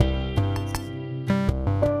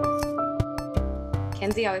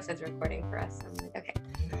Kenzie always says recording for us. So I'm like, okay.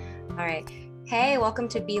 All right. Hey, welcome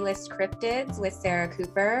to B-List Cryptids with Sarah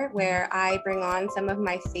Cooper, where I bring on some of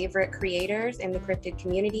my favorite creators in the cryptid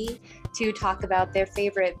community to talk about their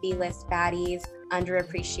favorite B-List baddies,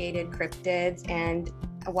 underappreciated cryptids, and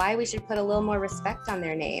why we should put a little more respect on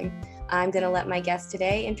their name. I'm going to let my guests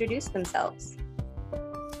today introduce themselves.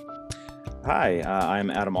 Hi, I'm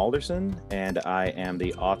Adam Alderson, and I am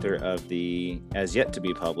the author of the as yet to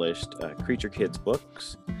be published Creature Kids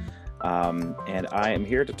books. And I am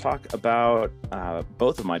here to talk about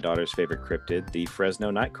both of my daughter's favorite cryptid, the Fresno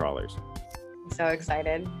Nightcrawlers. I'm so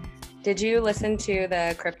excited. Did you listen to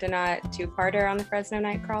the Cryptonaut two-parter on the Fresno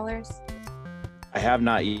Nightcrawlers? I have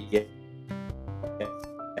not yet.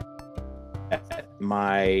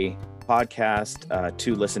 My podcast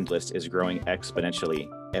to listen list is growing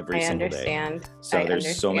exponentially every single day. So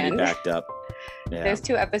there's so many backed up. Yeah. Those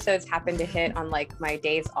 2 episodes happened to hit on like my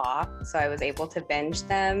days off, so I was able to binge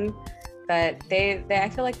them. But they I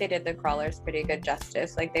feel like they did the crawlers pretty good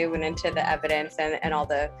justice. Like they went into the evidence and all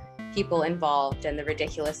the people involved and the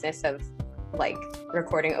ridiculousness of like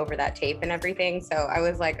recording over that tape and everything. So I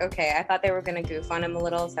was like, okay, I thought they were gonna goof on him a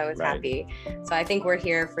little, so I was happy. So I think we're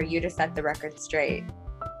here for you to set the record straight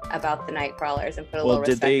about the Nightcrawlers and put a little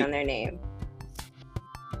respect on their name.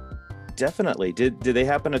 Definitely. Did they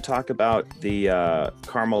happen to talk about the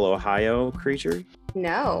Carmel, Ohio creature?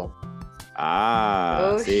 No.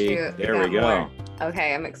 See, shoot. There we go. More.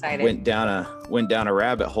 Okay, I'm excited. Went down a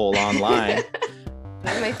rabbit hole online.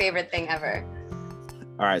 That's my favorite thing ever.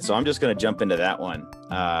 All right, so I'm just going to jump into that one.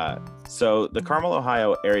 So the Carmel,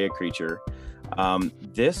 Ohio area creature.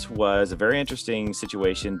 This was a very interesting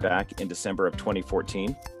situation back in December of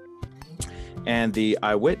 2014. And the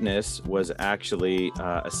eyewitness was actually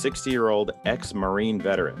a 60-year-old ex-Marine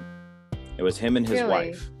veteran. It was him and his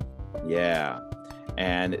wife. Yeah.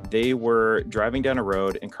 And they were driving down a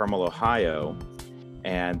road in Carmel, Ohio,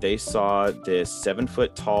 and they saw this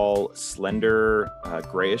 7-foot-tall, slender,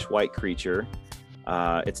 grayish-white creature.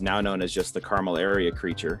 It's now known as just the Carmel area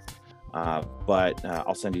creature. But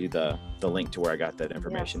I'll send you the link to where I got that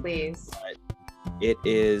information. Yes, please. But it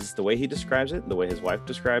is, the way he describes it, the way his wife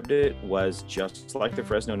described it, was just like the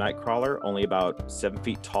Fresno Nightcrawler, only about 7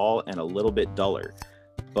 feet tall and a little bit duller.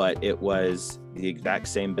 But it was the exact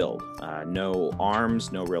same build. No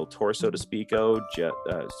arms, no real torso to speak of,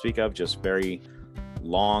 just very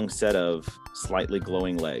long set of slightly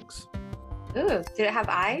glowing legs. Ooh, did it have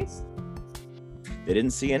eyes? They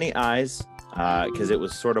didn't see any eyes because it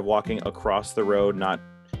was sort of walking across the road,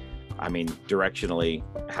 directionally.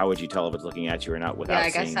 How would you tell if it's looking at you or not without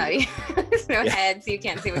seeing? Yeah, I guess so. There's no head, so you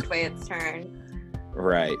can't see which way it's turned.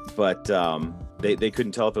 Right, but they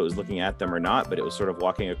couldn't tell if it was looking at them or not, but it was sort of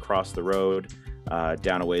walking across the road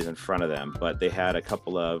down a ways in front of them. But they had a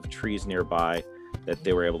couple of trees nearby that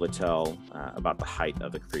they were able to tell about the height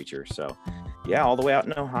of the creature. So yeah, all the way out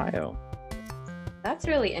in Ohio. That's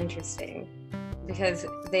really interesting because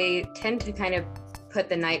they tend to kind of put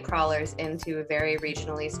the Nightcrawlers into a very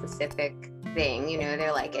regionally specific thing. You know,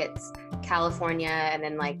 they're like, it's California, and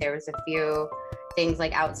then like there was a few things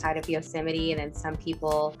like outside of Yosemite, and then some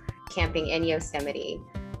people camping in Yosemite.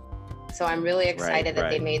 So I'm really excited that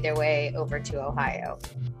they made their way over to Ohio.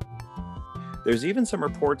 There's even some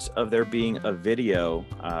reports of there being a video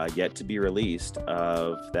yet to be released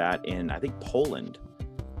of that in, I think, Poland.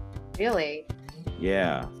 Really?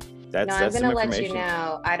 Yeah. I'm going to let you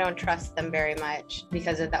know, I don't trust them very much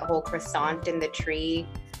because of that whole croissant in the tree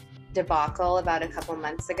debacle about a couple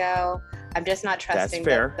months ago. I'm just not trusting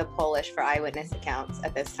the Polish for eyewitness accounts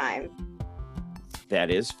at this time. That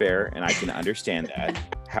is fair, and I can understand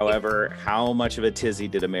that. However, how much of a tizzy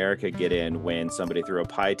did America get in when somebody threw a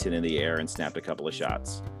pie tin in the air and snapped a couple of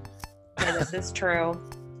shots? Yeah, this is true.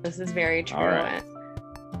 This is very true. All right.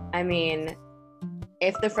 I mean,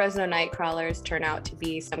 if the Fresno Nightcrawlers turn out to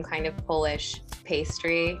be some kind of Polish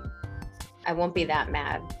pastry, I won't be that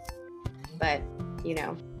mad. But, you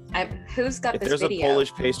know, who's got this video? If there's a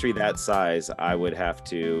Polish pastry that size, I would have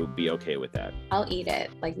to be okay with that. I'll eat it,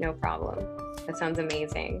 like no problem. That sounds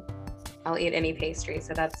amazing. I'll eat any pastry,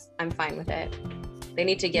 so I'm fine with it. They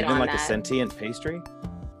need to get on that. Even like a sentient pastry?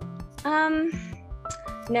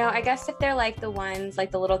 No, I guess if they're like the ones, like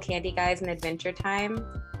the little candy guys in Adventure Time,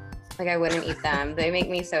 like I wouldn't eat them. They make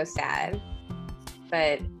me so sad.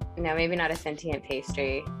 But no, maybe not a sentient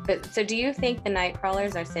pastry. But so do you think the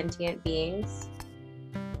Nightcrawlers are sentient beings?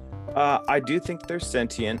 I do think they're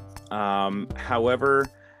sentient. However,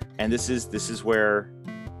 and this is where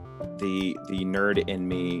the nerd in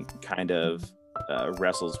me kind of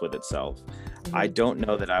wrestles with itself. I don't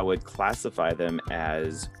know that I would classify them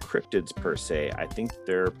as cryptids per se. I think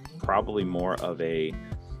they're probably more of an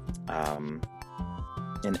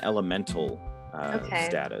elemental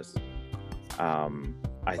status.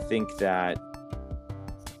 I think that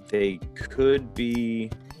they could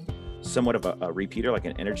be somewhat of a repeater, like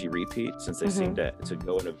an energy repeat, since they seem to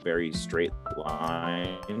go in a very straight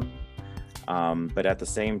line. But at the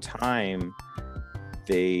same time,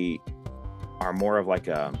 they are more of like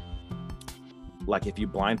if you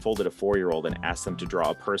blindfolded a 4-year-old and asked them to draw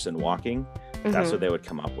a person walking, that's what they would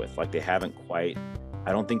come up with. Like, they haven't quite,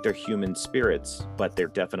 I don't think they're human spirits, but they're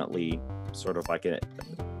definitely sort of like an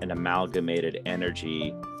amalgamated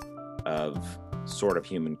energy of sort of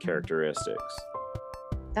human characteristics.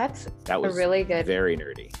 That was a really good, very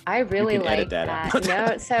nerdy. I really like that.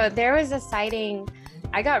 No, so there was a sighting.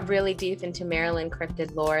 I got really deep into Maryland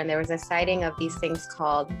cryptid lore, and there was a sighting of these things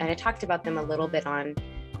called, and I talked about them a little bit on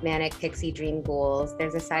Manic Pixie Dream Ghouls.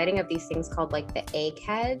 There's a sighting of these things called like the egg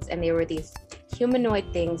heads, and they were these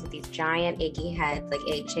humanoid things with these giant eggy heads, like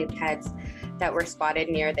egg-shaped heads, that were spotted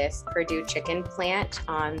near this Purdue chicken plant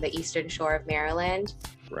on the eastern shore of Maryland.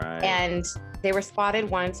 Right. And they were spotted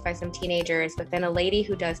once by some teenagers, but then a lady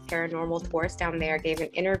who does paranormal tours down there gave an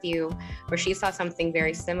interview where she saw something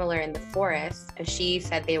very similar in the forest, and she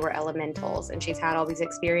said they were elementals, and she's had all these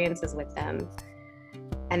experiences with them.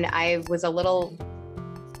 And I was a little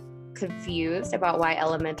confused about why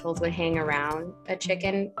elementals would hang around a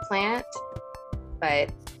chicken plant, but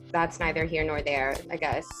that's neither here nor there, I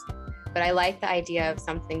guess. But I like the idea of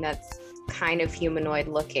something that's kind of humanoid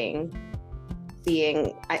looking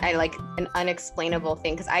being, I like an unexplainable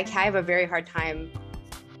thing, because I have a very hard time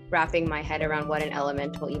wrapping my head around what an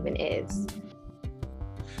elemental even is.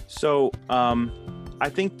 So I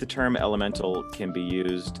think the term elemental can be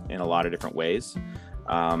used in a lot of different ways.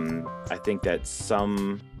 I think that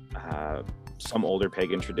some older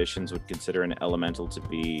pagan traditions would consider an elemental to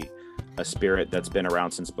be a spirit that's been around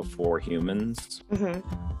since before humans.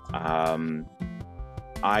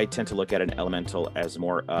 I tend to look at an elemental as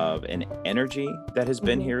more of an energy that has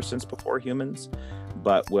been here since before humans,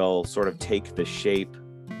 but will sort of take the shape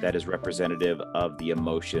that is representative of the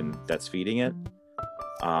emotion that's feeding it.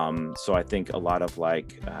 So I think a lot of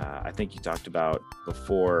I think you talked about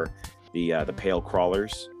before the pale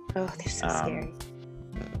crawlers. Oh, they're so scary.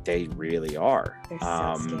 They really are. They're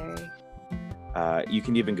so scary. You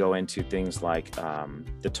can even go into things like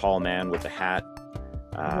the tall man with the hat.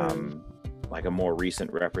 Like a more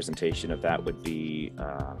recent representation of that would be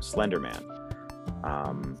Slender Man.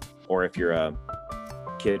 Or if you're a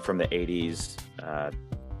kid from the 80s,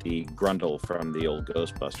 the Grundle from the old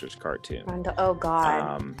Ghostbusters cartoon. Grundle, oh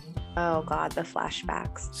God. Oh God, the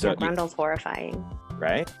flashbacks. So Grundle's horrifying.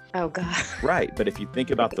 Right? Oh God. Right, but if you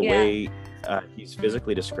think about the way he's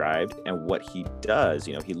physically described and what he does,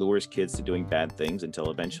 he lures kids to doing bad things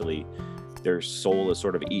until eventually their soul is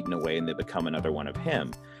sort of eaten away and they become another one of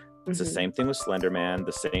him. It's the same thing with Slender Man,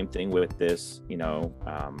 the same thing with this,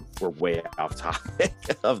 we're way off topic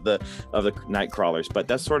of the night crawlers, but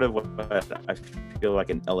that's sort of what I feel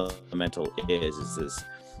like an elemental is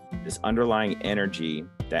this underlying energy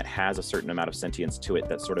that has a certain amount of sentience to it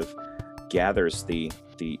that sort of gathers the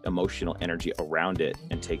emotional energy around it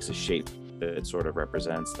and takes a shape that sort of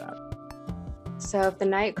represents that. So if the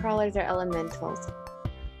night crawlers are elementals,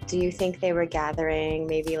 do you think they were gathering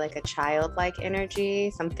maybe like a childlike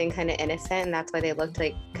energy, something kind of innocent, and that's why they looked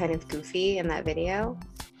like kind of goofy in that video?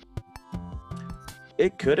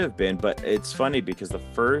 It could have been, but it's funny because the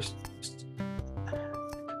first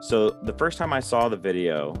time I saw the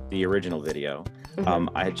video, the original video,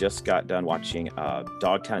 I had just got done watching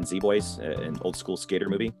Dogtown Z-Boys, an old school skater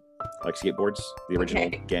movie, like skateboards, the original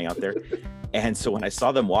gang out there. And so when I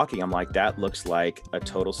saw them walking, I'm like, that looks like a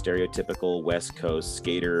total stereotypical West Coast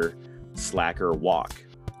skater slacker walk.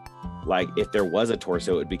 Like if there was a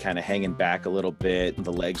torso, it would be kind of hanging back a little bit and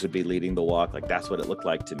the legs would be leading the walk. Like that's what it looked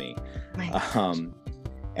like to me.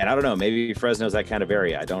 And I don't know, maybe Fresno's that kind of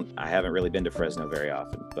area. I haven't really been to Fresno very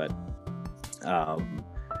often, but I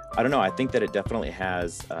don't know. I think that it definitely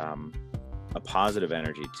has a positive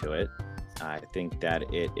energy to it. I think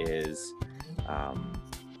that it is,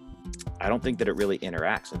 I don't think that it really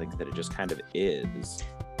interacts. I think that it just kind of is.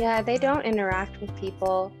 Yeah, they don't interact with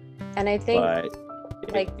people. And I think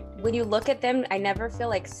when you look at them, I never feel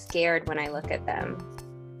like scared when I look at them.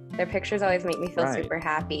 Their pictures always make me feel super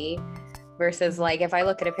happy. Versus like if I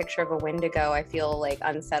look at a picture of a Wendigo, I feel like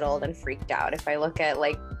unsettled and freaked out. If I look at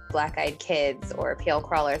like black-eyed kids or pale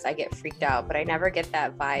crawlers, I get freaked out. But I never get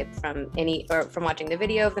that vibe from watching the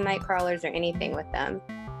video of the night crawlers or anything with them.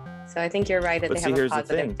 So I think you're right that they have a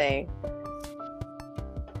positive thing.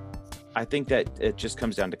 I think that it just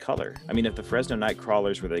comes down to color. I mean, if the Fresno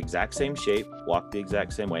Nightcrawlers were the exact same shape, walked the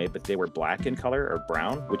exact same way, but they were black in color or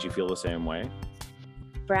brown, would you feel the same way?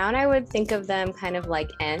 Brown, I would think of them kind of like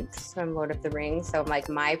Ents from Lord of the Rings. So like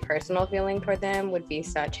my personal feeling toward them would be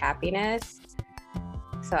such happiness.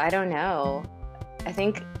 So I don't know. I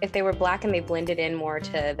think if they were black and they blended in more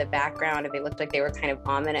to the background and they looked like they were kind of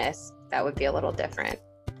ominous, that would be a little different.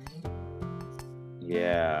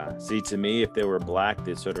 Yeah. See, to me, if they were black,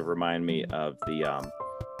 they sort of remind me of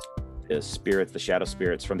the spirits, the shadow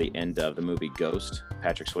spirits from the end of the movie Ghost,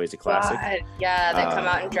 Patrick Swayze classic. God. Yeah, they come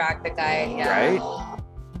out and drag the guy. Yeah. Right?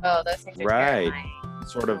 Oh, those things are terrifying.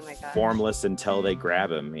 Sort of formless until they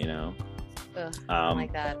grab him, you know? Ugh, I don't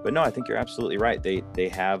like that. But no, I think you're absolutely right. They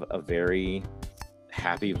have a very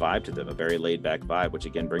happy vibe to them, a very laid back vibe, which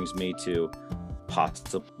again brings me to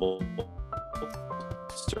possible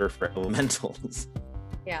surf elementals.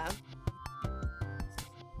 Yeah.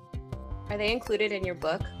 Are they included in your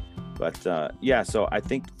book? But yeah, so I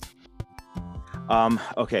think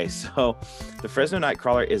okay, so the Fresno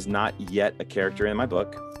Nightcrawler is not yet a character in my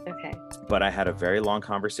book. Okay. But I had a very long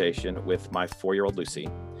conversation with my 4-year-old Lucy.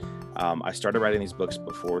 I started writing these books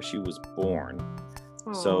before she was born.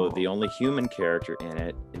 Aww. So the only human character in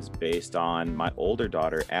it is based on my older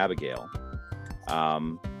daughter, Abigail.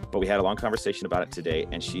 But we had a long conversation about it today,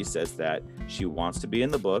 and she says that she wants to be in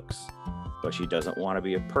the books, but she doesn't want to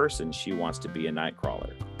be a person. She wants to be a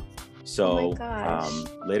Nightcrawler. So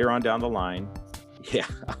later on down the line, yeah,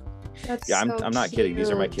 That's yeah, so I'm not kidding. These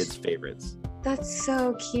are my cute. kids' favorites. That's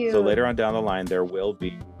so cute. So later on down the line, there will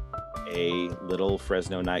be a little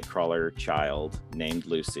Fresno Nightcrawler child named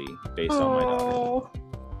Lucy based on my daughter.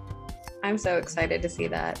 I'm so excited to see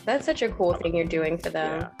that. That's such a cool thing you're doing for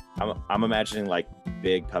them. Yeah, I'm imagining like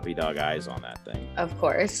big puppy dog eyes on that thing. Of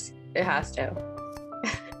course, it has to.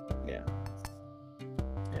 Yeah.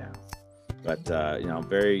 But you know,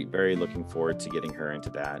 very, very looking forward to getting her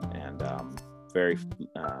into that, and very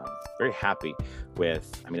happy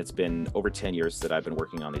with. I mean, it's been over 10 years that I've been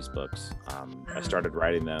working on these books. I started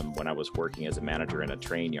writing them when I was working as a manager in a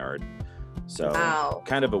train yard, so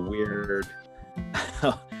kind of a weird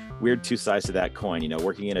two sides to that coin. You know,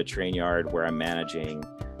 working in a train yard where I'm managing,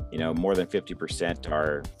 you know, more than 50%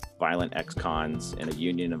 are violent ex-cons in a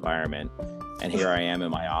union environment. And here I am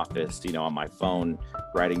in my office, you know, on my phone,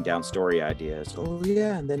 writing down story ideas. Oh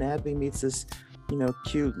yeah, and then Abby meets this, you know,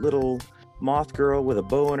 cute little moth girl with a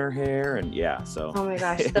bow in her hair, and yeah, so. Oh my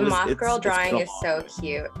gosh, the moth girl drawing is so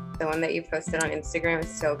cute. The one that you posted on Instagram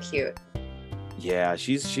is so cute. Yeah,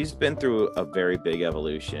 she's been through a very big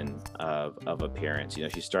evolution of appearance. You know,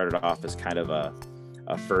 she started off as kind of a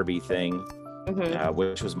Furby thing,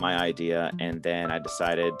 which was my idea, and then I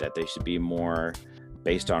decided that they should be more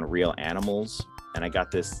based on real animals, and I got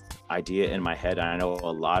this idea in my head. And I know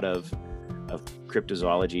a lot of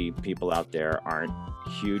cryptozoology people out there aren't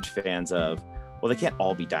huge fans of, well, they can't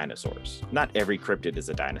all be dinosaurs. Not every cryptid is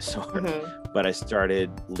a dinosaur. But I started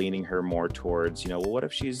leaning her more towards, you know, well, what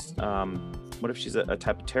if she's a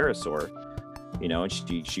type of pterosaur, you know, and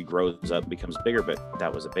she grows up, becomes bigger, but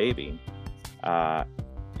that was a baby.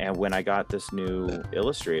 And when I got this new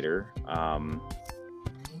illustrator,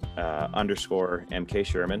 underscore MK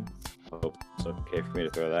Sherman, I hope it's okay for me to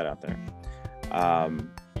throw that out there.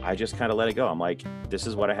 I just kind of let it go. I'm like, this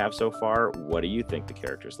is what I have so far. What do you think the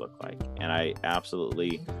characters look like? And I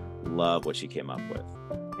absolutely love what she came up with.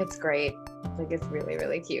 It's great. Like, it's really,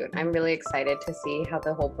 really cute. I'm really excited to see how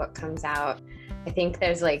the whole book comes out. I think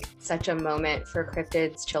there's like such a moment for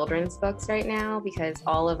cryptids children's books right now, because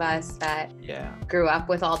all of us that grew up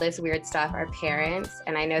with all this weird stuff are parents.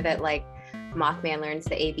 And I know that like Mothman Learns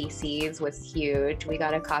the ABCs was huge. We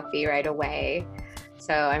got a copy right away.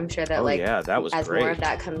 So I'm sure that that was as great. More of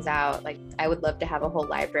that comes out, like I would love to have a whole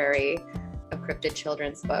library of cryptid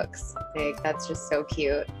children's books. Like, that's just so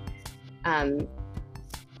cute.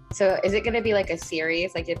 So is it going to be like a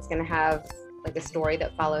series? Like it's going to have like a story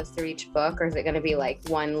that follows through each book, or is it going to be like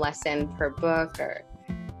one lesson per book? Or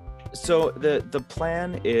so the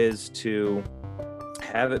plan is to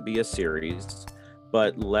have it be a series,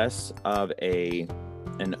 but less of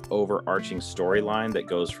an overarching storyline that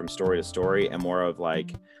goes from story to story, and more of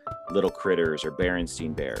like Little Critters or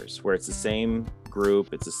Berenstein Bears, where it's the same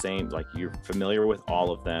group, it's the same, like you're familiar with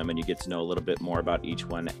all of them and you get to know a little bit more about each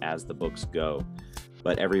one as the books go.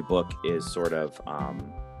 But every book is sort of,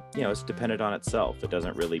 you know, it's dependent on itself. It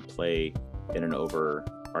doesn't really play in an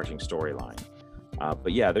overarching storyline.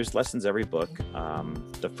 But yeah, there's lessons every book.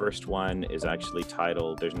 The first one is actually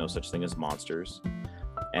titled There's No Such Thing as Monsters.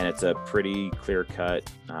 And it's a pretty clear-cut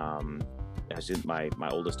my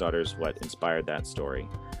oldest daughter is what inspired that story.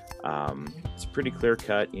 It's pretty clear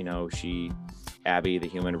cut. You know, Abby, the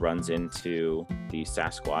human, runs into the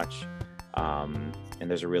Sasquatch, and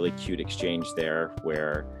there's a really cute exchange there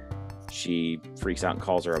where she freaks out and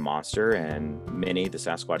calls her a monster, and Minnie, the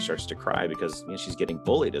Sasquatch, starts to cry because, you know, she's getting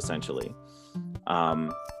bullied essentially.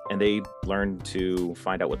 And they learn to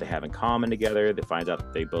find out what they have in common together. They find out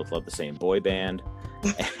that they both love the same boy band,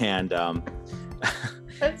 and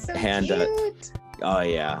That's so and cute. oh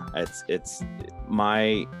yeah, it's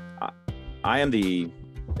my I am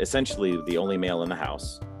essentially the only male in the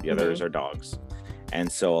house. The others are dogs.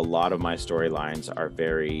 And so a lot of my storylines are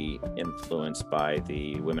very influenced by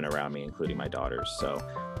the women around me, including my daughters. So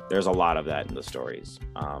there's a lot of that in the stories.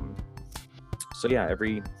 So yeah,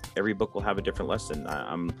 every book will have a different lesson.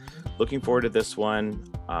 I'm looking forward to this one.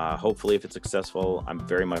 Hopefully, if it's successful, I'm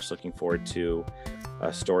very much looking forward to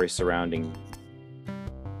a story surrounding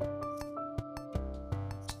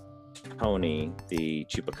Tony, the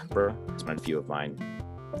chupacabra. It's a nephew of mine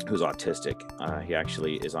who's autistic. He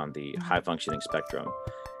actually is on the high functioning spectrum,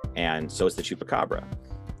 and so is the chupacabra.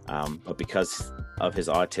 But because of his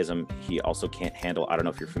autism, he also can't handle, I don't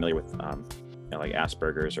know if you're familiar with like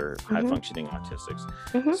Asperger's or high functioning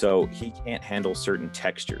autistics. So he can't handle certain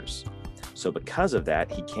textures. So because of that,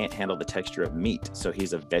 he can't handle the texture of meat. So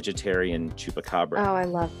he's a vegetarian chupacabra. Oh, I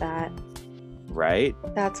love that. Right?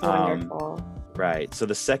 That's wonderful. Right. So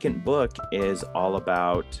the second book is all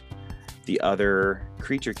about the other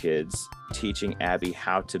creature kids teaching Abby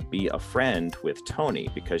how to be a friend with Tony,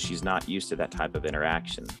 because she's not used to that type of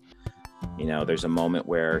interaction. You know, there's a moment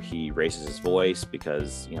where he raises his voice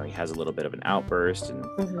because, you know, he has a little bit of an outburst,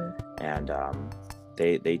 and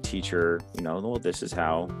they teach her, you know, well, this is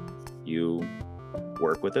how you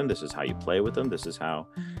work with him. This is how you play with him. This is how,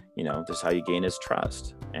 you know, this is how you gain his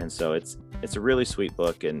trust. And so it's a really sweet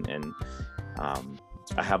book, and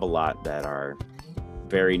I have a lot that are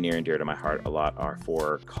very near and dear to my heart. A lot are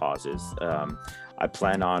for causes. I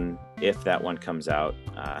plan on, if that one comes out,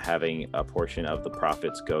 having a portion of the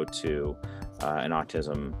profits go to an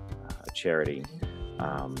autism charity.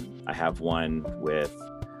 I have one with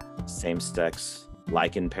same-sex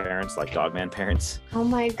lichen parents, like Dogman parents. Oh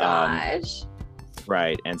my gosh.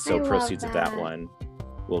 Right, and so I proceeds love of that that. one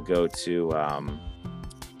will go to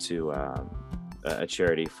a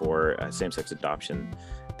charity for same-sex adoption,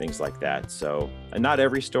 things like that. So not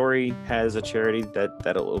every story has a charity that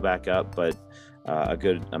it will back up, but a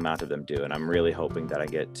good amount of them do, and I'm really hoping that I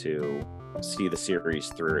get to see the series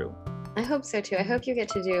through. I hope so too. I hope you get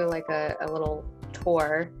to do like a little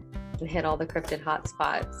tour and hit all the cryptid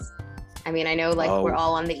hotspots. I mean, I know like we're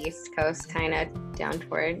all on the East Coast, kind of down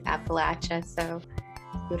toward Appalachia, so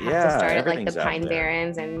you would have to start at like the everything's out Pine there.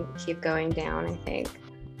 Barrens and keep going down, I think.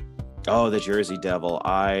 Oh, the Jersey Devil.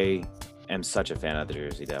 I am such a fan of the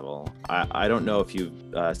Jersey Devil. I don't know if you've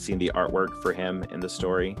seen the artwork for him in the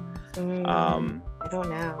story. I don't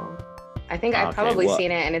know. I think I've probably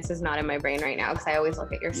seen it, and it's just not in my brain right now because I always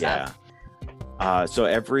look at your stuff. Yeah. So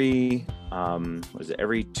every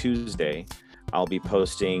Tuesday, I'll be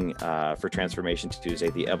posting for Transformation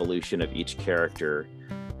Tuesday the evolution of each character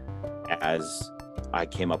as I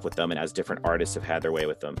came up with them and as different artists have had their way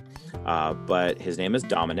with them. But his name is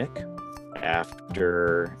Dominic,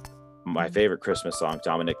 after my favorite Christmas song,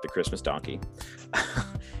 Dominic the Christmas Donkey.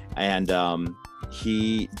 And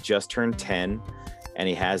he just turned 10, and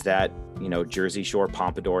he has that, you know, Jersey Shore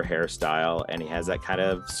pompadour hairstyle, and he has that kind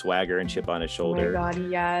of swagger and chip on his shoulder. Oh my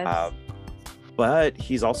God, yes. But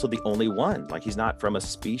he's also the only one. Like, he's not from a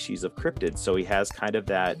species of cryptid, so he has kind of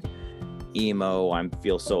that emo, I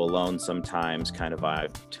feel so alone sometimes kind of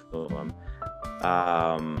vibe to him.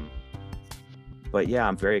 But yeah,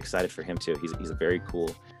 I'm very excited for him too. He's a very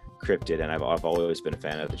cool cryptid, and I've always been a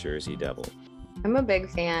fan of the Jersey Devil. I'm a big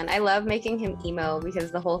fan. I love making him emo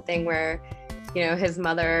because the whole thing where, you know, his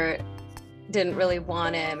mother didn't really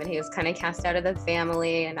want him and he was kind of cast out of the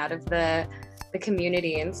family and out of the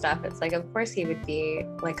community and stuff. It's like, of course he would be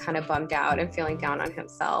like kind of bummed out and feeling down on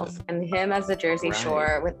himself. And him as the Jersey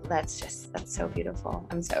Shore, that's so beautiful.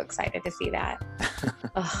 I'm so excited to see that.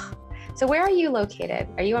 Ugh. So where are you located?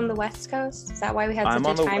 Are you on the West Coast? Is that why we had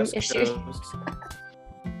such a time issue?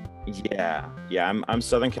 Yeah, I'm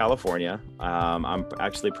Southern California. I'm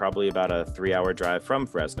actually probably about a 3-hour drive from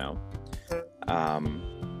Fresno.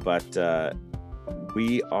 But I'm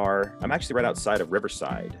actually right outside of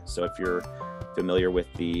Riverside. So if you're familiar with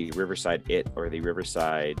the Riverside It or the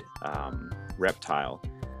Riverside reptile,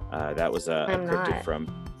 that was a cryptid from,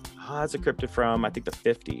 it's a cryptid from, I think, the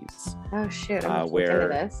 50s. Oh shoot, I'm looking into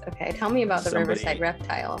this. Okay, tell me about the Riverside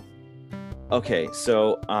reptile. Okay,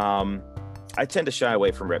 so I tend to shy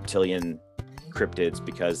away from reptilian cryptids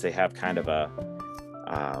because they have kind of a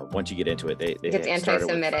once you get into it, they It gets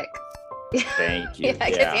anti-Semitic. Thank you. Yeah, it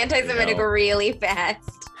gets anti-Semitic really fast.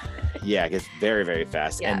 Yeah, it gets very, very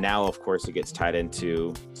fast. Yeah. And now, of course, it gets tied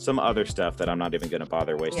into some other stuff that I'm not even going to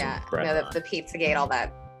bother wasting breath on. The Pizzagate, all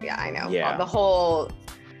that. Yeah, I know. Yeah. The whole.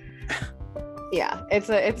 Yeah, it's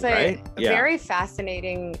a Right? very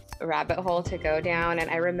fascinating rabbit hole to go down. And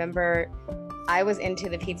I remember I was into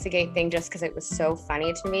the Pizzagate thing just because it was so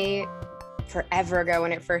funny to me forever ago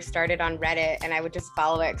when it first started on Reddit, and I would just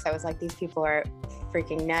follow it because I was like, these people are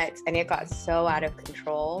freaking nuts, and it got so out of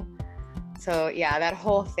control. So yeah, that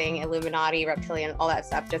whole thing, Illuminati, reptilian, all that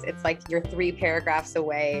stuff, just it's like you're 3 paragraphs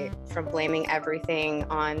away from blaming everything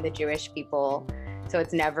on the Jewish people. So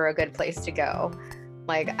it's never a good place to go.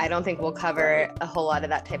 Like, I don't think we'll cover a whole lot of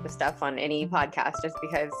that type of stuff on any podcast just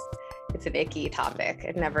because it's an icky topic.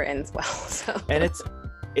 It never ends well. So And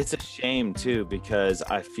it's a shame too, because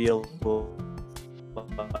I feel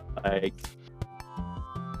like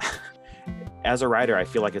as a writer, I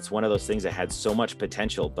feel like it's one of those things that had so much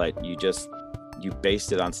potential, but you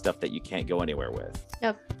based it on stuff that you can't go anywhere with.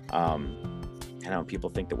 Yep. I know people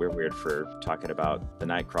think that we're weird for talking about the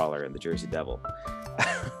Nightcrawler and the Jersey Devil.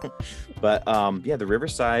 But yeah, the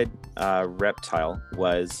Riverside reptile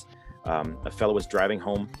was a fellow was driving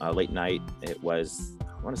home late night. It was,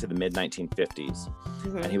 I want to say, the mid 1950s.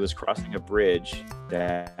 And he was crossing a bridge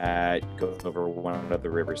that goes over one of the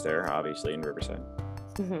rivers there, obviously in Riverside.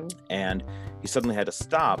 And he suddenly had to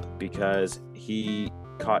stop because he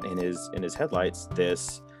caught in his headlights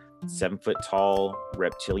this 7-foot tall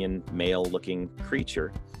reptilian male looking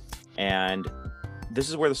creature. And this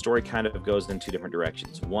is where the story kind of goes in 2 different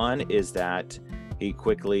directions. One is that he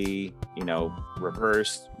quickly,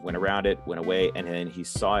 reversed, went around it, went away, and then he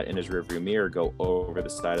saw it in his rearview mirror go over the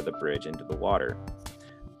side of the bridge into the water.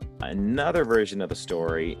 Another version of the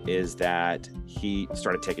story is that he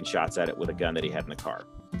started taking shots at it with a gun that he had in the car,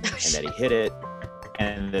 and that he hit it,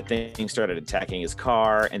 and the thing started attacking his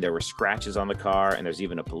car, and there were scratches on the car, and there's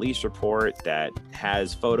even a police report that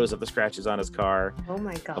has photos of the scratches on his car. Oh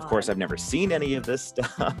my God. Of course, I've never seen any of this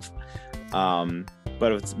stuff,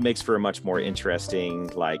 but it makes for a much more interesting,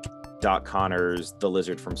 like, Doc Connors, the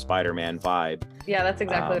lizard from Spider-Man vibe. Yeah, that's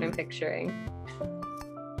exactly what I'm picturing.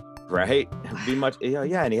 Right? Be much,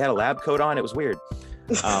 yeah, and he had a lab coat on. It was weird.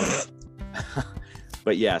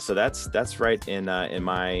 But yeah, so that's right in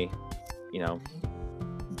my,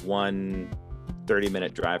 1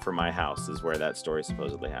 30-minute drive from my house is where that story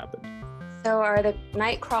supposedly happened. So are the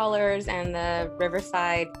night crawlers and the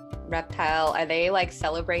Riverside reptile, are they like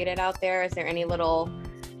celebrated out there? Is there any little,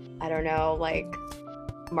 I don't know, like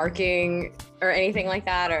marking or anything like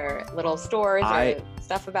that, or little stores or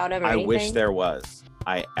stuff about them or anything? I wish there was.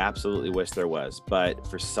 I absolutely wish there was. But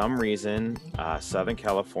for some reason, Southern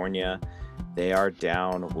California, they are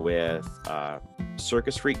down with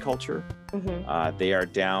circus freak culture. They are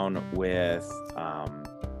down with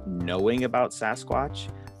knowing about Sasquatch.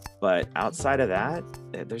 But outside of that,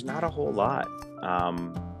 there's not a whole lot.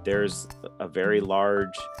 There's a very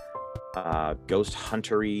large ghost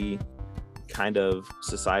huntery kind of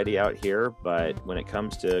society out here. But when it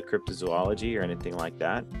comes to cryptozoology or anything like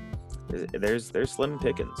that, there's slim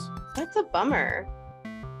pickings. That's a bummer.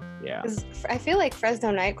 Yeah. I feel like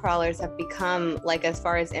Fresno Nightcrawlers have become, like, as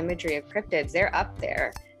far as imagery of cryptids, they're up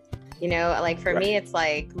there. Like for me, it's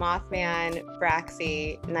like Mothman,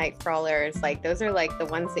 Braxy, Nightcrawlers, like those are like the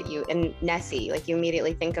ones that and Nessie, like you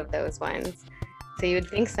immediately think of those ones. So you would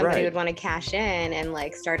think somebody would want to cash in and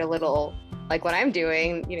like start a little, like what I'm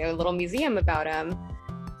doing, a little museum about them.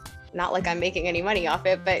 Not like I'm making any money off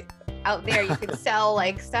it, but out there you could sell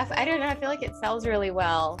like stuff. I don't know. I feel like it sells really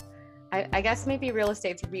well. I guess maybe real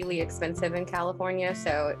estate's really expensive in California,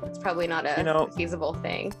 so it's probably not a feasible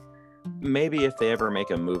thing. Maybe if they ever make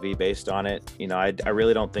a movie based on it, I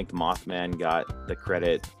really don't think Mothman got the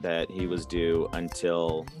credit that he was due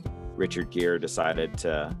until Richard Gere decided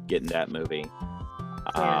to get in that movie.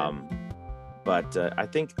 Yeah. But I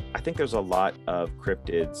think there's a lot of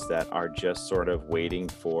cryptids that are just sort of waiting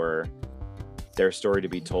for their story to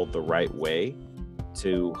be told the right way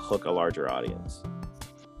to hook a larger audience.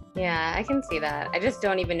 Yeah, I can see that. I just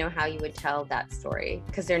don't even know how you would tell that story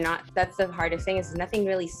because that's the hardest thing is nothing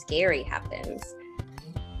really scary happens.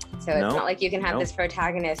 So it's not like you can have this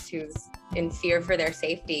protagonist who's in fear for their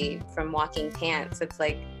safety from walking pants. It's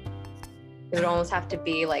like, it would almost have to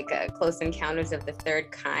be like a Close Encounters of the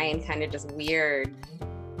Third Kind, kind of just weird,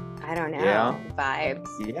 I don't know, vibes.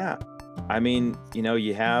 Yeah. I mean,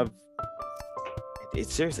 you have,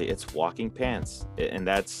 it's walking pants, and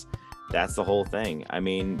that's the whole thing. I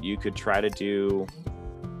mean, you could try to do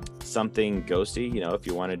something ghosty, if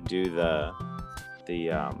you want to do the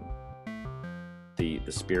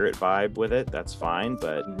the spirit vibe with it, that's fine.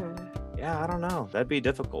 But Mhm. yeah, I don't know. That'd be a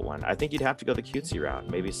difficult one. I think you'd have to go the cutesy route.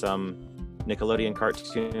 Maybe some Nickelodeon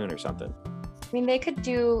cartoon or something. I mean, you could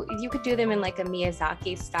do them in like a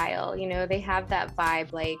Miyazaki style, you know, they have that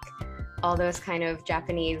vibe, like all those kind of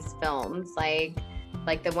Japanese films, like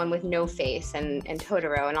the one with No Face and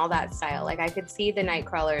Totoro and all that style. Like I could see the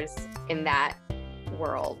Nightcrawlers in that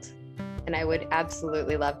world, and I would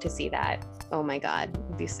absolutely love to see that. Oh my God,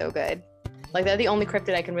 it'd be so good. Like they're the only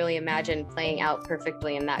cryptid I can really imagine playing out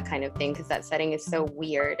perfectly in that kind of thing, because that setting is so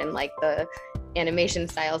weird and like the animation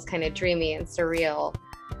style is kind of dreamy and surreal.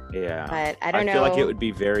 Yeah, But I don't know. I feel like it would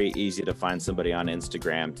be very easy to find somebody on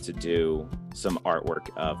Instagram to do some artwork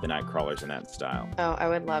of the Nightcrawlers in that style. Oh, I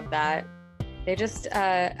would love that. They just,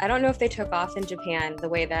 I don't know if they took off in Japan the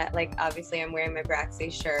way that, like, obviously I'm wearing my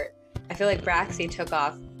Braxy shirt. I feel like Braxy took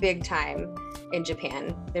off big time in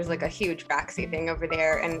Japan. There's like a huge Braxy thing over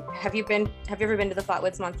there. And have you ever been to the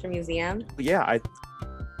Flatwoods Monster Museum? Yeah,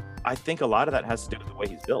 I think a lot of that has to do with the way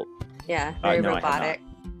he's built. Yeah, very No, I have robotic.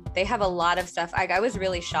 They have a lot of stuff. I was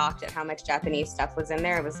really shocked at how much Japanese stuff was in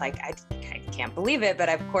there. It was like, I can't believe it, but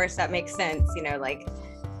of course that makes sense. You know, like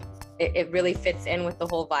it really fits in with the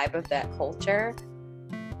whole vibe of that culture.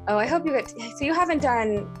 Oh, I hope so you haven't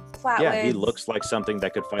done Flatwoods? Yeah, he looks like something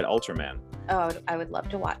that could fight Ultraman. Oh, I would love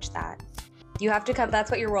to watch that. You have to come.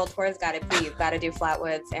 That's what your world tour has got to be. You've got to do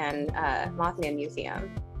Flatwoods and Mothman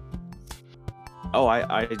Museum. Oh,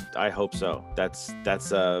 I hope so. That's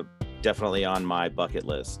definitely on my bucket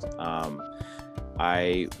list.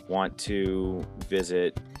 I want to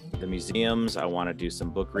visit the museums. I want to do some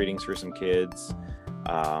book readings for some kids.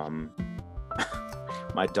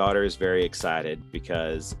 My daughter is very excited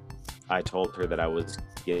because I told her that I was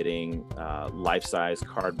getting life-size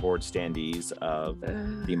cardboard standees of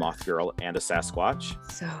the Moth Girl and a Sasquatch.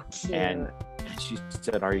 So cute. And she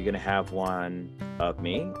said, "Are you going to have one of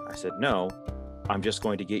me?" I said, "No, I'm just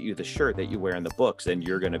going to get you the shirt that you wear in the books and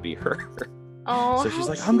you're going to be her." Oh, so she's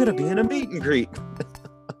like, "I'm going to be in a meet and greet."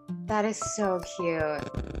 That is so cute.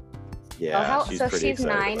 Yeah. So she's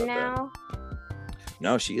 9 about now? that.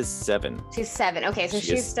 No, she is 7. She's 7. Okay, so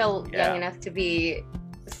she's still yeah. young enough to be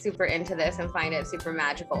super into this and find it super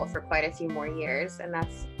magical for quite a few more years. And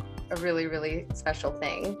that's a really, really special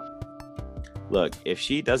thing. Look, if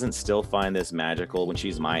she doesn't still find this magical when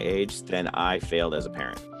she's my age, then I failed as a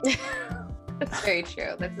parent. That's very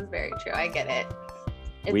true. This is very true. I get it.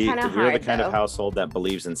 It's We're kind of hard, the kind though. of household that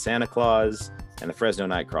believes in Santa Claus and the Fresno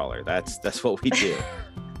Nightcrawler. That's what we do.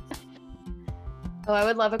 Oh, I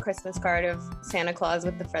would love a Christmas card of Santa Claus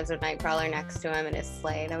with the Fresno Nightcrawler next to him in his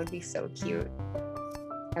sleigh. That would be so cute.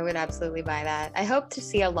 I would absolutely buy that. I hope to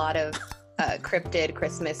see a lot of cryptid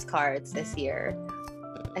Christmas cards this year.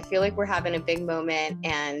 I feel like we're having a big moment,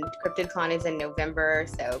 and CryptidCon is in November,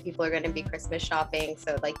 so people are going to be Christmas shopping.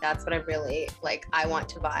 So like that's what I'm really like. I want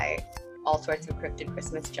to buy all sorts of cryptid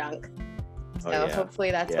Christmas junk. So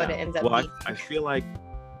hopefully that's what it ends up being.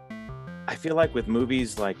 I feel like with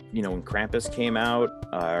movies like, you know, when Krampus came out,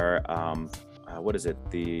 or what is it,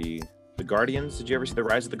 the Guardians? Did you ever see The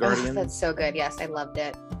Rise of the Guardians? Oh, that's so good. Yes, I loved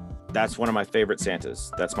it. That's one of my favorite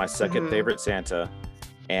Santas. That's my second favorite Santa.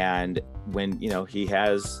 And when, you know, he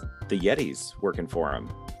has the Yetis working for him.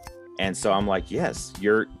 And so I'm like, yes,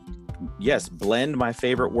 blend my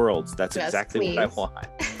favorite worlds. That's exactly what I want.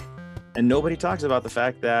 And nobody talks about the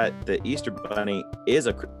fact that the Easter Bunny is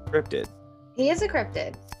a cryptid. He is a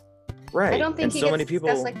cryptid. Right. I don't think so many people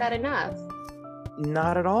discussed like that enough.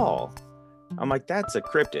 Not at all. I'm like, that's a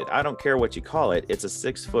cryptid. I don't care what you call it. It's a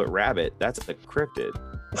 6-foot rabbit. That's a cryptid.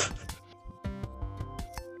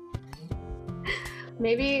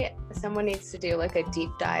 Maybe someone needs to do like a deep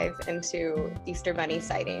dive into Easter Bunny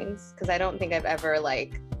sightings, because I don't think I've ever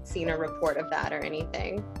like seen a report of that or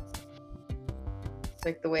anything.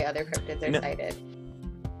 Like the way other cryptids are cited.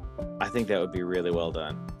 I think that would be really well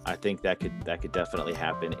done. I think that could definitely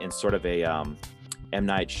happen in sort of a M.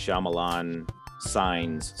 Night Shyamalan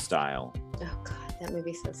Signs style. Oh God, that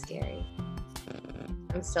movie's so scary.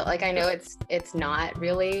 I'm still like, I know it's not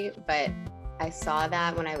really, but I saw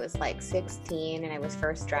that when I was like 16 and I was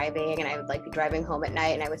first driving, and I would like be driving home at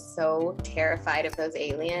night, and I was so terrified of those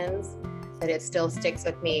aliens that it still sticks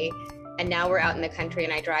with me. And now we're out in the country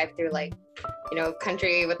and I drive through like, you know,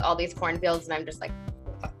 country with all these cornfields, and I'm just like,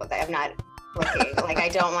 I'm not looking. Like, I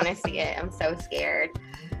don't want to see it. I'm so scared.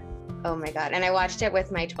 Oh my God. And I watched it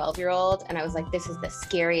with my 12-year-old, and I was like, this is the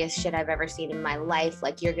scariest shit I've ever seen in my life.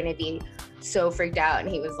 Like, you're going to be so freaked out. And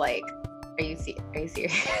he was like, are you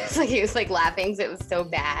serious? Like, he was like laughing, so it was so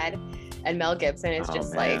bad. And Mel Gibson is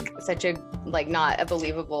just like such a, like, not a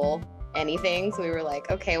believable anything. So we were like,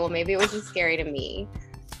 okay, well, maybe it was just scary to me.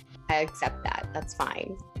 I accept that. That's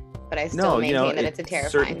fine. But I still maintain that it's a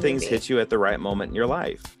terrifying certain things movie. hit you at the right moment in your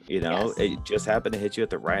life. Yes. It just happened to hit you at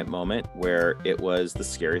the right moment where it was the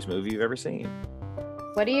scariest movie you've ever seen.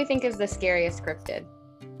 What do you think is the scariest cryptid?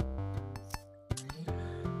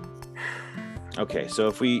 Okay, so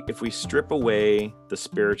if we strip away the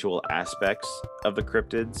spiritual aspects of the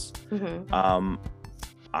cryptids,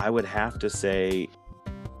 I would have to say,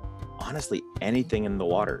 honestly, anything in the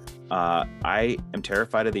water. I am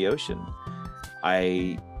terrified of the ocean.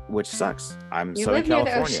 Which sucks. I'm Southern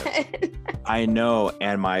California. I know,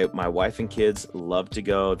 and my wife and kids love to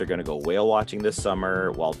go. They're going to go whale watching this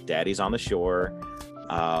summer while Daddy's on the shore.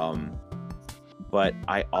 But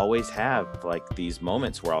I always have like these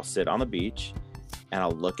moments where I'll sit on the beach and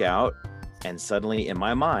I'll look out, and suddenly in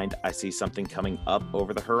my mind I see something coming up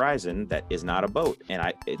over the horizon that is not a boat, and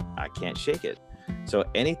I can't shake it. So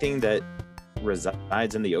anything that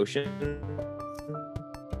resides in the ocean,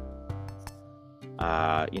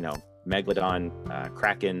 Megalodon,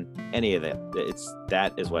 Kraken, any of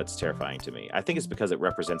that is what's terrifying to me. I think it's because it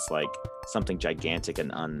represents like something gigantic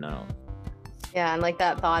and unknown. Yeah, and like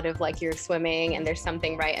that thought of like you're swimming and there's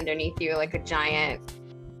something right underneath you, like a giant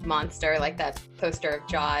monster, like that poster of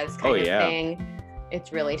Jaws kind of thing.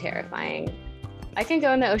 It's really terrifying. I can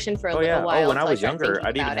go in the ocean for a little while. When I was younger,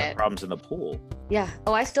 I didn't even have problems in the pool. Yeah.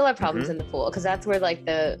 Oh, I still have problems in the pool because that's where like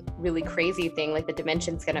the really crazy thing, like the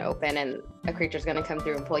dimension's going to open and a creature's going to come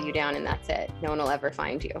through and pull you down, and that's it. No one will ever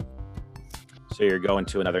find you. So you're going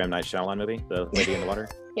to another M. Night Shyamalan movie, The Lady in the Water?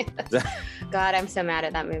 Yes. God, I'm so mad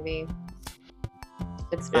at that movie.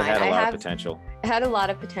 It's fine. It had a lot of potential. It had a lot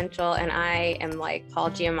of potential, and I am like Paul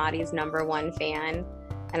Giamatti's #1 fan.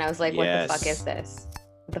 And I was like, what the fuck is this?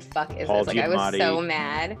 What the fuck is Paul this? Like, Giamatti, I was so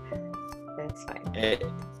mad. It's fine.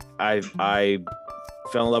 I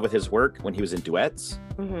fell in love with his work when he was in Duets,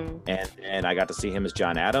 and I got to see him as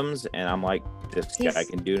John Adams, and I'm like, this guy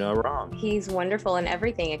can do no wrong. He's wonderful in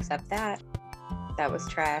everything except that. That was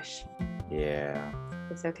trash. Yeah.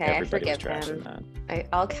 It's okay. Everybody I forgive him.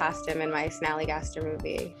 I'll cast him in my Snallygaster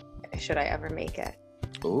movie, should I ever make it.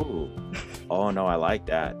 Ooh. Oh no, I like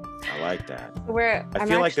that.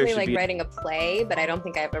 I'm actually like writing a play, but I don't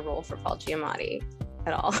think I have a role for Paul Giamatti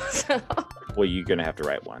at all. So. Well, you're gonna have to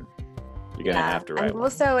write one. You're gonna have to write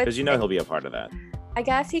one. So because he'll be a part of that. I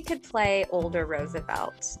guess he could play older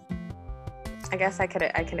Roosevelt. I guess I could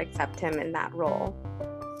accept him in that role.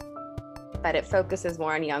 But it focuses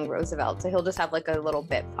more on young Roosevelt, so he'll just have like a little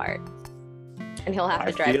bit part. And he'll have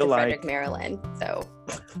to drive to Frederick, Maryland. So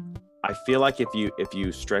I feel like if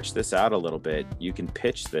you stretch this out a little bit, you can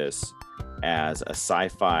pitch this as a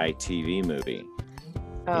sci-fi TV movie.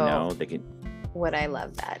 Oh, they can. Would I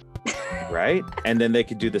love that? Right? And then they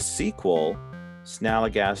could do the sequel,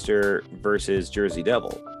 Snallygaster versus Jersey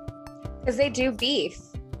Devil. Because they do beef.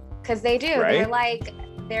 Because they do. Right?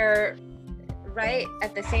 They're right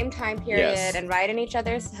at the same time period and right in each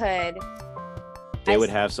other's hood. They would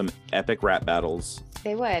have some epic rap battles.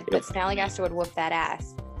 They would, but Snallygaster would whoop that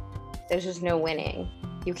ass. There's just no winning.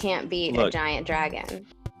 You can't beat a giant dragon.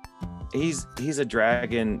 He's a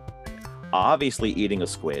dragon, obviously eating a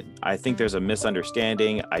squid. I think there's a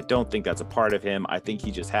misunderstanding. I don't think that's a part of him. I think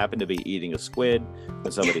he just happened to be eating a squid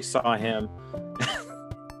when somebody saw him.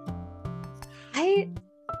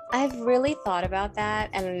 I've really thought about that,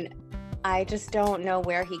 and I just don't know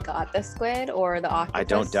where he got the squid or the octopus. I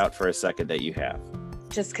don't doubt for a second that you have.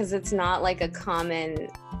 Just because it's not like a common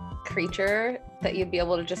creature that you'd be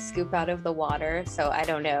able to just scoop out of the water. So I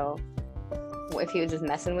don't know if he was just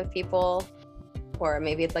messing with people, or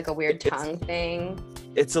maybe it's like a weird tongue thing.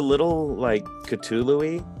 It's a little like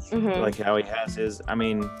Cthulhu-y, like how he has his. I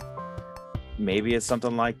mean, maybe it's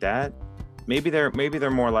something like that. Maybe they're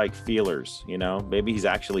more like feelers. Maybe he's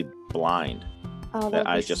actually blind. Oh,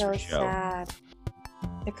 that'd be so sad.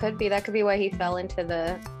 It could be. That could be why he fell into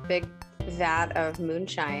the big vat of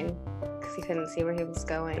moonshine, because he couldn't see where he was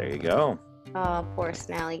going. There you go. Oh, poor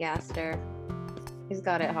Snallygaster. He's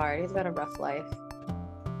got it hard. He's got a rough life.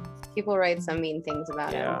 People write some mean things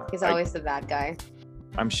about him. He's always the bad guy.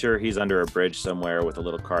 I'm sure he's under a bridge somewhere with a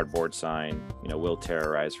little cardboard sign, we'll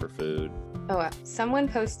terrorize for food. Oh, someone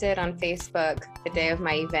posted on Facebook the day of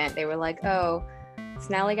my event. They were like, oh,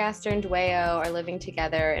 Snallygaster and Dwayyo are living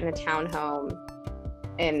together in a townhome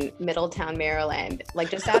in Middletown, Maryland, like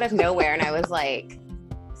just out of nowhere. And I was like,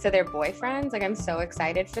 so they're boyfriends? Like, I'm so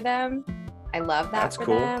excited for them. I love that. That's for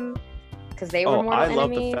cool. Them because they were mortal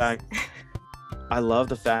enemies. I love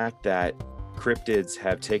the fact that cryptids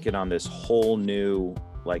have taken on this whole new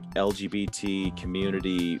like LGBT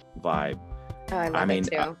community vibe. Oh, I love it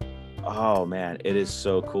too. Oh man, it is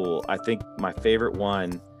so cool. I think my favorite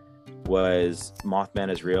one was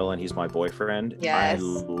Mothman is Real and He's My Boyfriend. Yes. I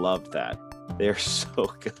loved that. They're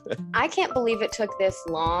so good. I can't believe it took this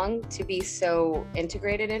long to be so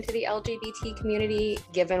integrated into the LGBT community,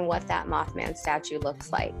 given what that Mothman statue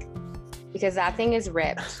looks like. Because that thing is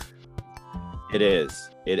ripped. It is.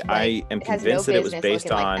 I am convinced that it was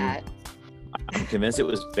based on. Like I'm convinced it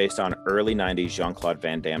was based on early '90s Jean-Claude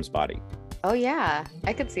Van Damme's body. Oh yeah,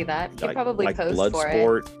 I could see that. He Like, probably like posed for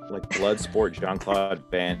Bloodsport, like Bloodsport Jean-Claude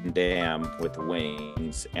Van Damme with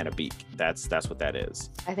wings and a beak. That's what that is.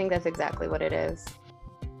 it. I think that's exactly what it is.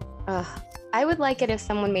 Ugh. I would like it if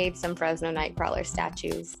someone made some Fresno Nightcrawler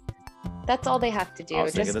statues. That's all they have to do.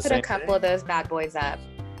 Just put a couple of those bad boys up.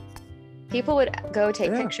 People would go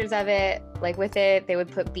take pictures of it, like with it. They would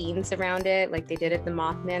put beans around it, like they did at the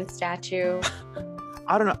Mothman statue.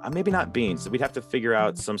 I don't know. Maybe not beans. We'd have to figure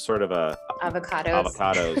out some sort of a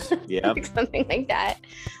Avocados. Yep. Like something like that.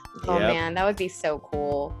 Oh man, that would be so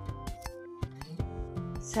cool.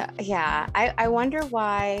 So yeah, I wonder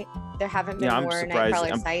why there haven't been more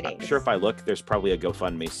Nightcrawler sightings. I'm sure if I look, there's probably a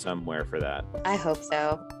GoFundMe somewhere for that. I hope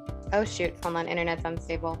so. Oh shoot, hold on, internet's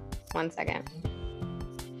unstable. 1 second.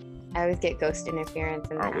 I always get ghost interference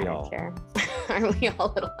in the attic here. Aren't we all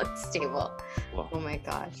a little unstable? Well, oh my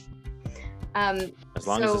gosh. As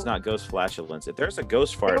long as it's not ghost flatulence. If there's a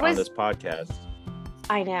ghost fart on this podcast.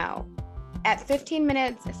 I know. At 15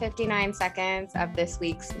 minutes, 59 seconds of this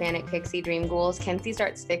week's Manic Pixie Dream Ghouls, Kenzie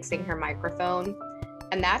starts fixing her microphone.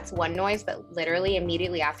 And that's one noise, but literally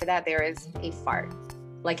immediately after that, there is a fart.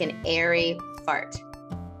 Like an airy fart.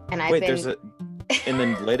 And I've there's in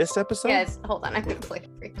the latest episode? Yes, hold on, I'm going to play it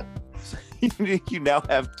for you. You now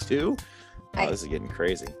have two? Oh, this is getting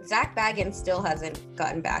crazy. Zach Baggins still hasn't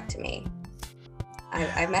gotten back to me.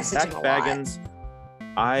 I messaged him a Baggins,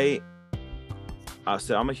 lot.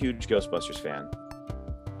 So I'm a huge Ghostbusters fan.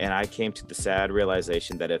 And I came to the sad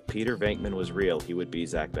realization that if Peter Venkman was real, he would be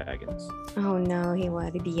Zach Baggins. Oh no, he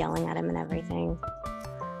would. He'd be yelling at him and everything.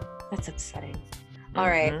 That's upsetting. All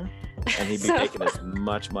right. And he'd be making as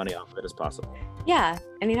much money off of it as possible. Yeah.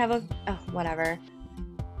 And he'd have whatever.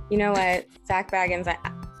 You know what? Zach Baggins,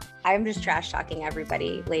 I'm just trash talking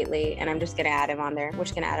everybody lately, and I'm just going to add him on there. We're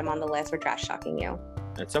just going to add him on the list. We're trash talking you.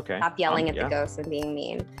 It's okay. Stop yelling at the ghosts and being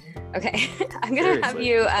mean. Okay. I'm going to have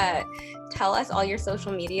you tell us all your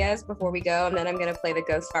social medias before we go, and then I'm going to play the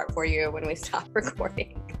ghost fart for you when we stop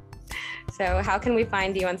recording. So how can we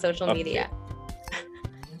find you on social media?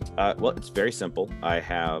 Well, it's very simple. I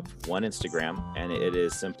have one Instagram, and it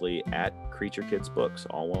is simply at Creature Kids Books,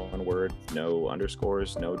 all one word, no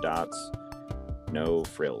underscores, no dots, no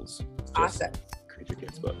frills. Awesome. Creature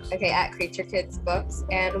Kids Books. Okay, at Creature Kids Books.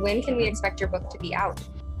 And when can we expect your book to be out?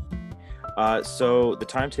 So the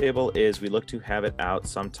timetable is we look to have it out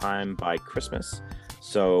sometime by Christmas.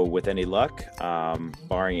 So with any luck,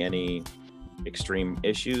 barring any extreme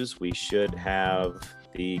issues, we should have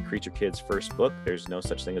the Creature Kids first book, There's No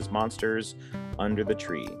Such Thing as Monsters, under the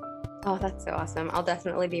tree. Oh, that's so awesome. I'll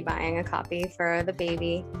definitely be buying a copy for the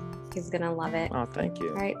baby. He's going to love it. Oh, thank you.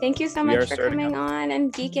 All right. Thank you so much for coming on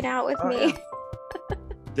and geeking out with me. Yeah.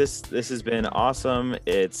 This has been awesome.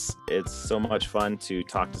 It's so much fun to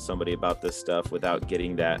talk to somebody about this stuff without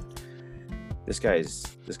getting that this guy's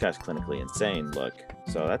clinically insane look.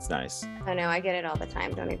 So that's nice. I know, I get it all the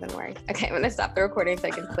time. Don't even worry. Okay, I'm going to stop the recording so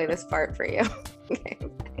I can play this part for you. Okay.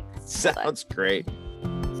 Sounds great.